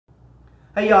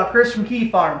Hey y'all, Chris from Key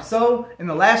Farm. So, in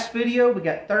the last video, we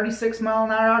got 36 mile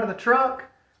an hour out of the truck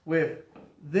with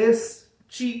this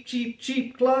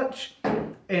cheap clutch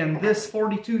and this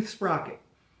 40-tooth sprocket.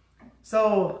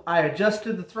 So, I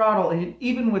adjusted the throttle, and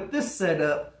even with this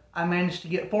setup, I managed to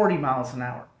get 40 miles an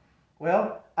hour.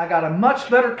 Well, I got a much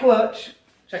better clutch.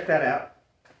 Check that out.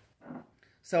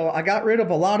 So, I got rid of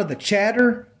a lot of the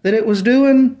chatter that it was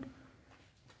doing.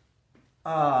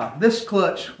 This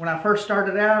clutch, when I first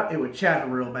started out, it would chatter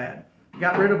real bad.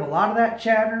 Got rid of a lot of that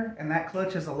chatter, and that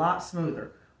clutch is a lot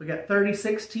smoother. We got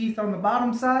 36 teeth on the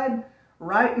bottom side.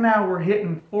 Right now we're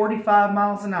hitting 45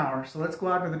 miles an hour, so let's go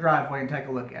out to the driveway and take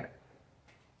a look at it.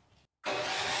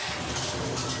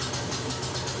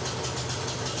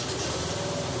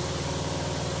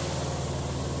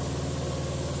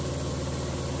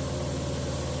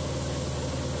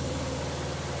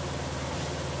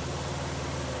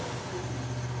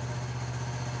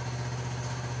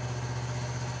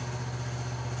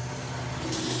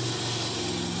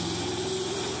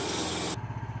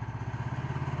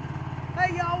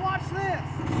 Hey y'all, watch this!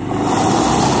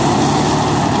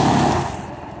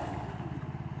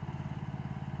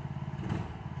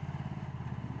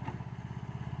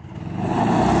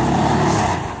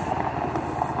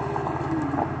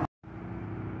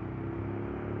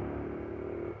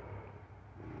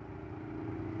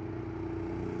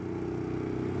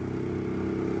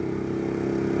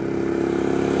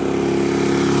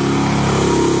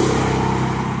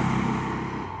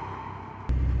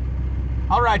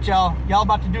 Alright y'all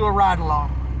about to do a ride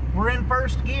along. We're in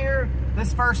first gear.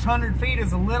 This first 100 feet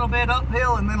is a little bit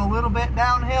uphill and then a little bit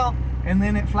downhill, and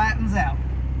then it flattens out.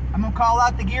 I'm going to call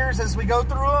out the gears as we go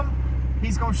through them.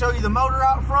 He's going to show you the motor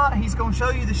out front. He's going to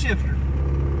show you the shifter.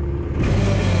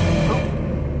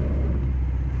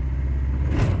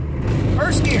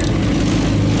 First gear.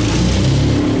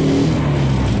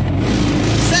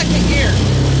 Second gear.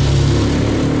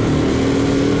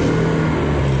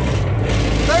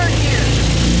 Third gear.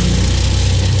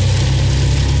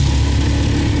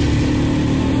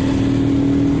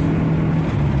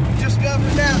 Just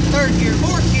governed down. Third gear.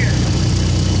 Fourth gear.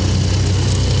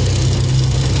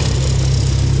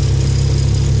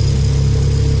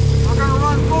 We're going to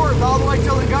run fourth all the way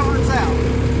till it governs out.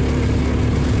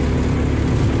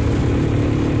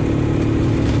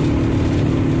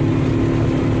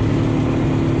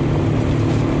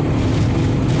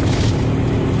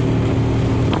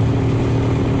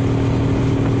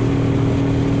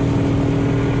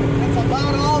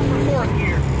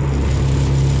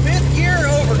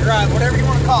 Whatever you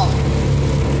want to call it.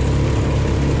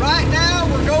 Right now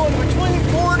we're going between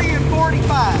 40 and 45.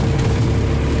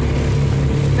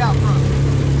 Out front.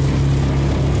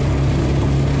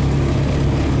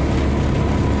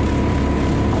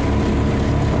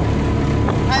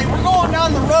 Hey, we're going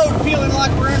down the road feeling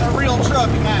like we're in a real truck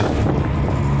now.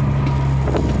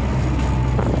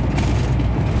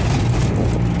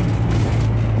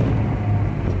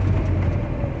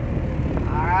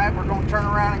 Alright, we're going to turn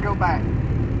around and go back.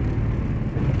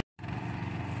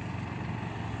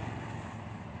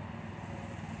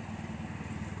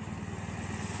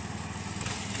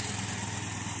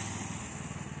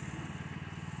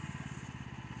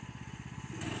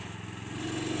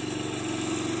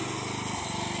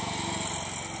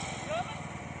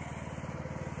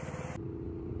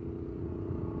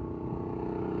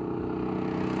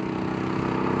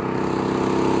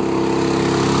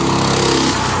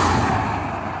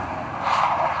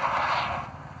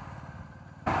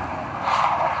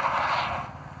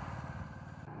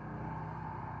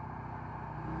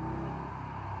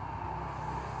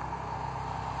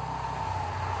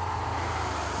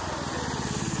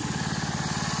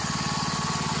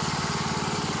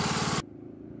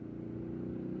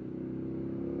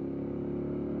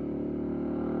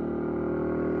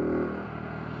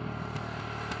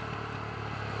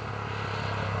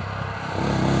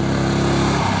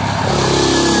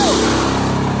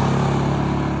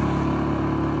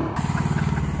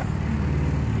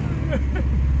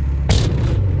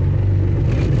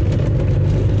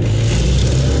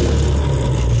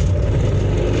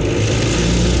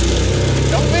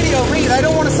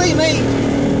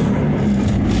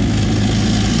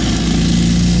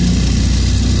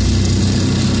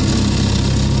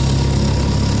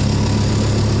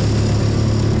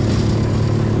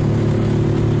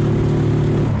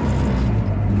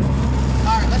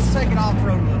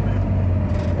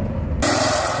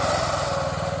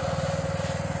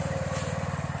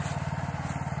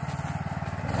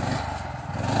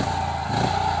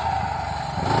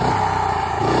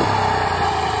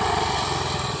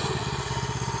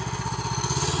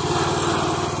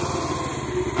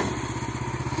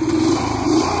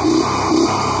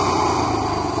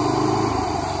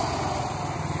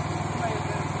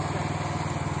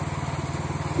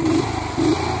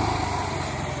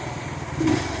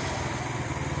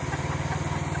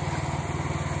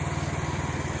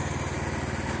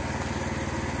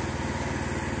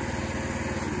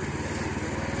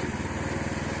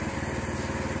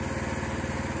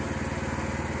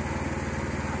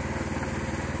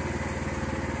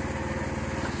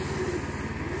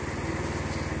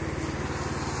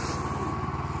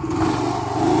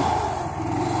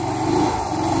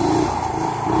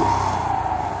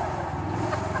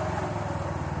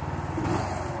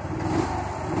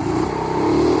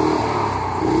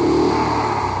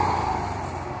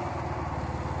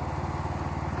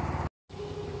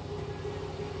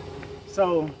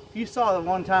 So, if you saw the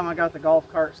one time I got the golf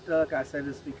cart stuck, I said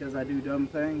it's because I do dumb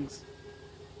things.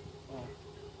 Well,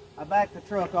 I backed the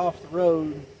truck off the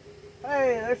road.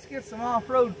 Hey, let's get some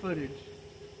off-road footage.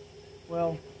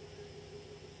 Well,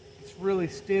 it's really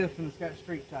stiff and it's got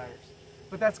street tires.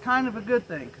 But that's kind of a good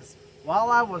thing, because while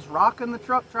I was rocking the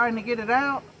truck trying to get it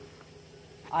out,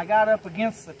 I got up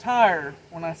against the tire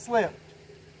when I slipped.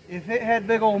 If it had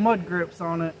big old mud grips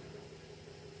on it,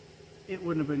 it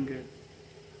wouldn't have been good.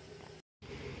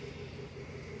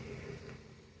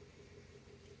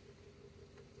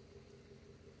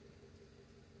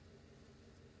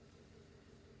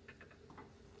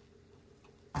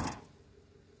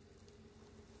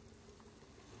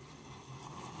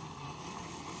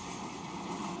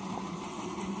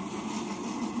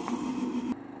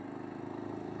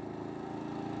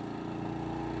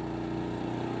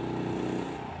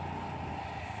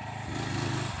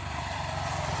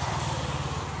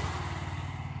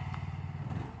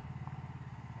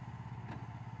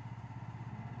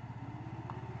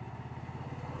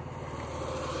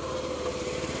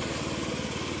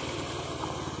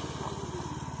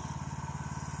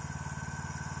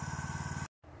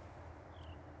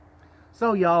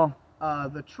 So y'all,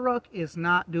 the truck is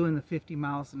not doing the 50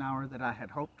 miles an hour that I had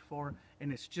hoped for,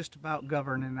 and it's just about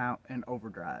governing out in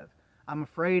overdrive. I'm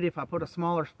afraid if I put a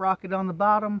smaller sprocket on the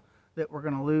bottom that we're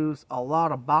going to lose a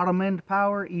lot of bottom end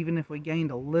power, even if we gained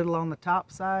a little on the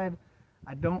top side.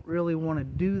 I don't really want to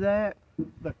do that.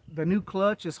 The new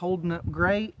clutch is holding up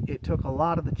great. It took a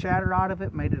lot of the chatter out of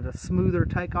it, made it a smoother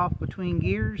takeoff between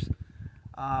gears.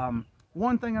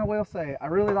 One thing I will say, I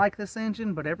really like this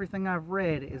engine, but everything I've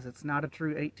read is it's not a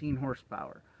true 18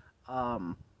 horsepower.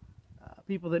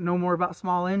 People that know more about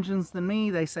small engines than me,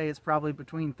 they say it's probably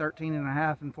between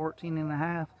 13.5 and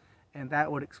 14.5, and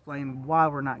that would explain why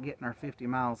we're not getting our 50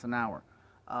 miles an hour.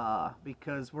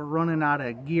 Because we're running out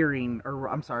of gearing, or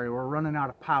I'm sorry, we're running out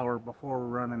of power before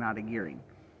we're running out of gearing.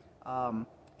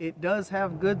 It does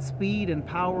have good speed and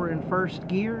power in first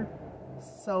gear,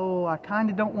 so I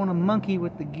kind of don't want to monkey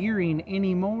with the gearing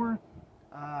anymore.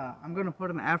 I'm going to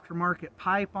put an aftermarket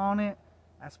pipe on it.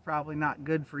 That's probably not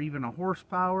good for even a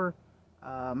horsepower.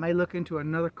 May look into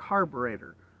another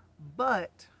carburetor,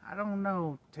 but I don't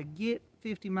know, to get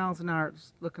 50 miles an hour,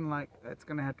 it's looking like it's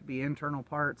going to have to be internal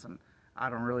parts, and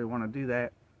I don't really want to do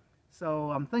that.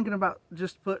 So I'm thinking about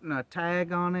just putting a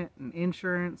tag on it and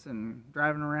insurance and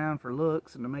driving around for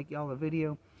looks and to make y'all a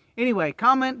video. Anyway,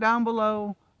 comment down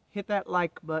below, hit that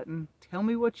like button, tell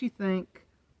me what you think.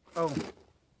 Oh,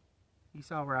 you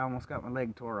saw where I almost got my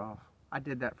leg tore off. I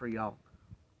did that for y'all.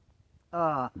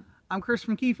 I'm Chris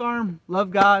from Key Farm.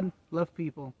 Love God, love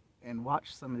people, and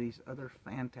watch some of these other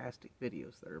fantastic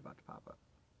videos that are about to pop up.